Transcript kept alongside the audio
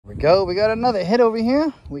go. We got another hit over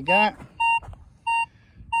here. We got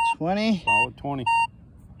 20. Solid 20.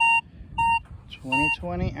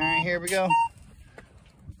 20. All right, here we go.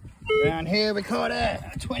 Down here we caught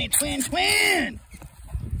a 20 twin.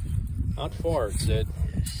 Not far, it said.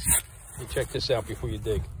 You check this out before you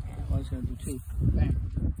dig. I was gonna do 2. Bam.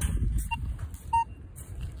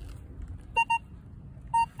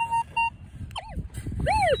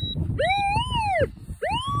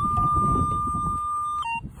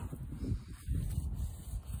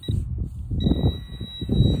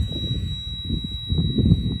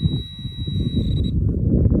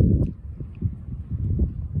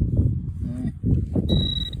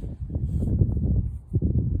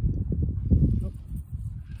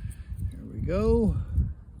 Go.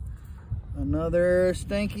 Another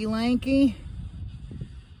stanky lanky,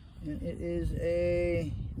 and it is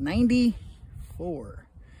a 94.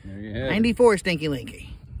 There you have 94 stanky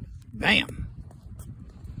lanky. Bam.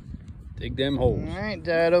 Dig them holes. All right,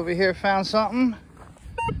 Dad over here found something.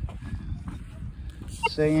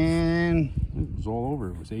 Saying it was all over.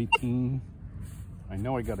 It was 18. I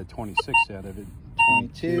know I got a 26 out of it.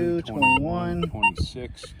 22, 21,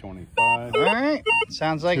 26, 25. All right,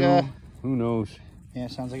 sounds like 2. Who knows? Yeah,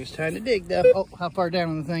 sounds like it's time to dig, though. Oh, how far down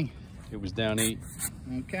on the thing? It was down 8.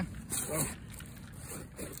 Okay. So,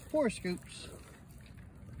 4 scoops.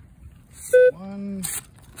 1.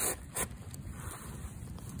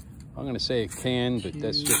 I'm going to say a can, but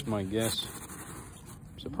that's just my guess.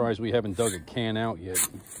 I'm surprised we haven't dug a can out yet.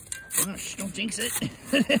 Oh, don't jinx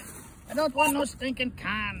it. I don't want no stinking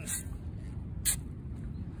can.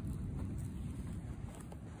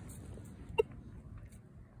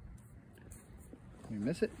 We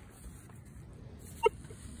miss it.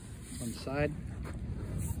 On the side.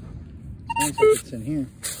 Sounds like it's in here.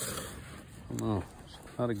 No, it's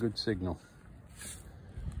not a good signal.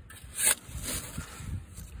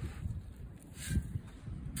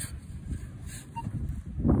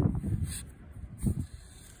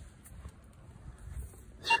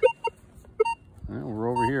 Well, we're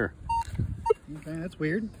over here. Okay, that's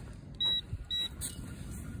weird.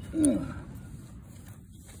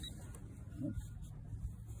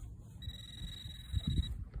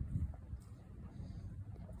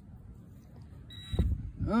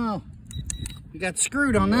 Oh, we got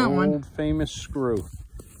screwed on that one. Old famous screw.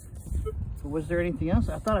 So was there anything else?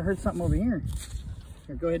 I thought I heard something over here.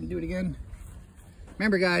 Here, go ahead and do it again.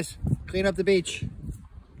 Remember, guys, clean up the beach.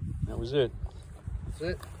 That was it. That's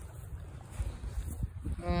it.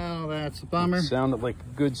 Oh, that's a bummer. What sounded like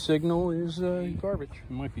a good signal is garbage.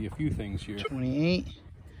 There might be a few things here. 28,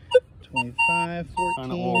 25, 14.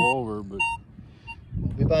 Kind of all over, but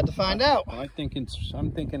We'll be about to find out. I'm thinking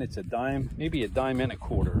it's a dime, maybe a dime and a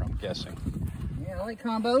quarter, I'm guessing. Yeah, I like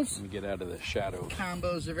combos. Let me get out of the shadows.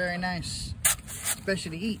 Combos are very nice,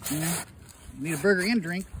 especially to eat, you know. You need a burger and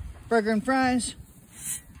drink. Burger and fries.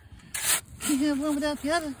 Can't have one without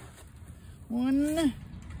the other. 1,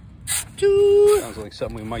 2. Sounds like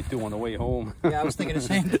something we might do on the way home. Yeah, I was thinking the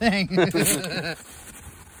same thing.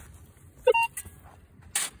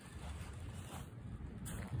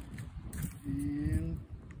 And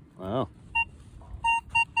Wow.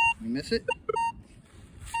 we miss it.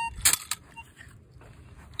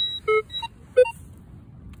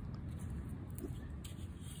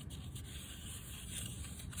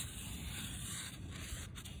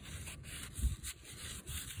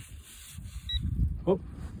 Oh,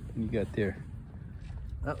 you got there.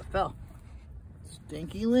 Oh, it fell.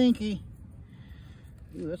 Stinky Linky.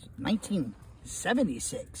 Ooh, that's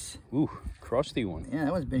 1976. Ooh, crusty one. Yeah,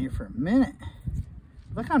 that one's been here for a minute.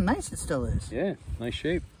 Look how nice it still is. Yeah, nice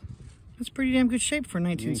shape. That's pretty damn good shape for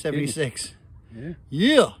 1976. Yeah.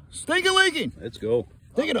 Yeah, stinky Linky. Let's go.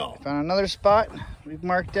 Take it all. Found another spot we've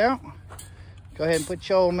marked out. Go ahead and put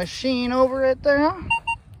your machine over it there.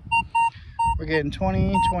 We're getting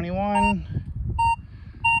 20, 21.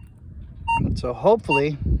 So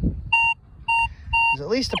hopefully, there's at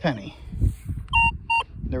least a penny.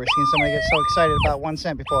 Never seen somebody get so excited about 1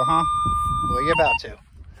 cent before, huh? Well, you're about to,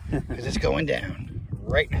 because it's going down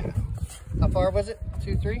right now. How far was it?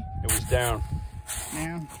 2, 3? It was down.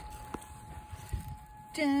 Down.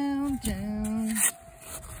 Down, down.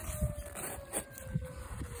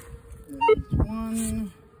 There's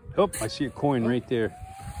 1. Oh, I see a coin right there.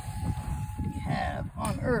 We have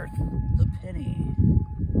unearthed the penny.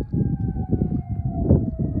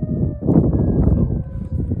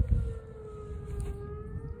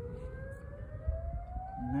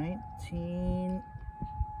 $1985?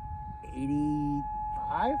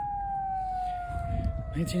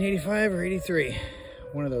 1985 or 83.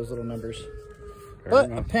 One of those little numbers. Fair But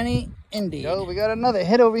enough. a penny indeed. So we got another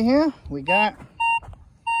hit over here. We got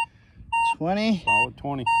 20. Solid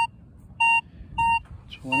 20.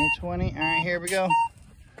 20. All right, here we go.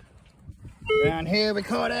 Down here we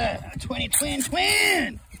caught a 20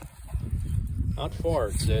 twin. Not far,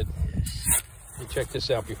 it said. You check this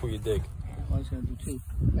out before you dig. I was gonna do 2.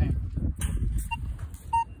 Bang.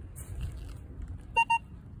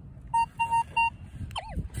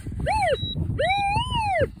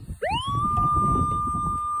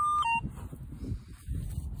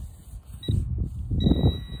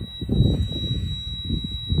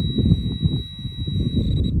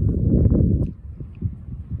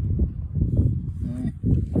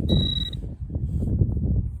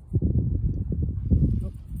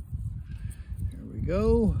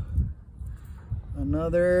 Go.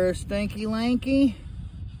 Another stanky lanky,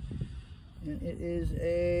 and it is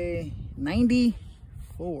a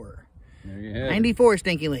 94. There you have 94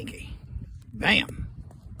 stanky lanky. Bam.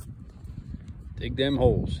 Dig them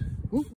holes.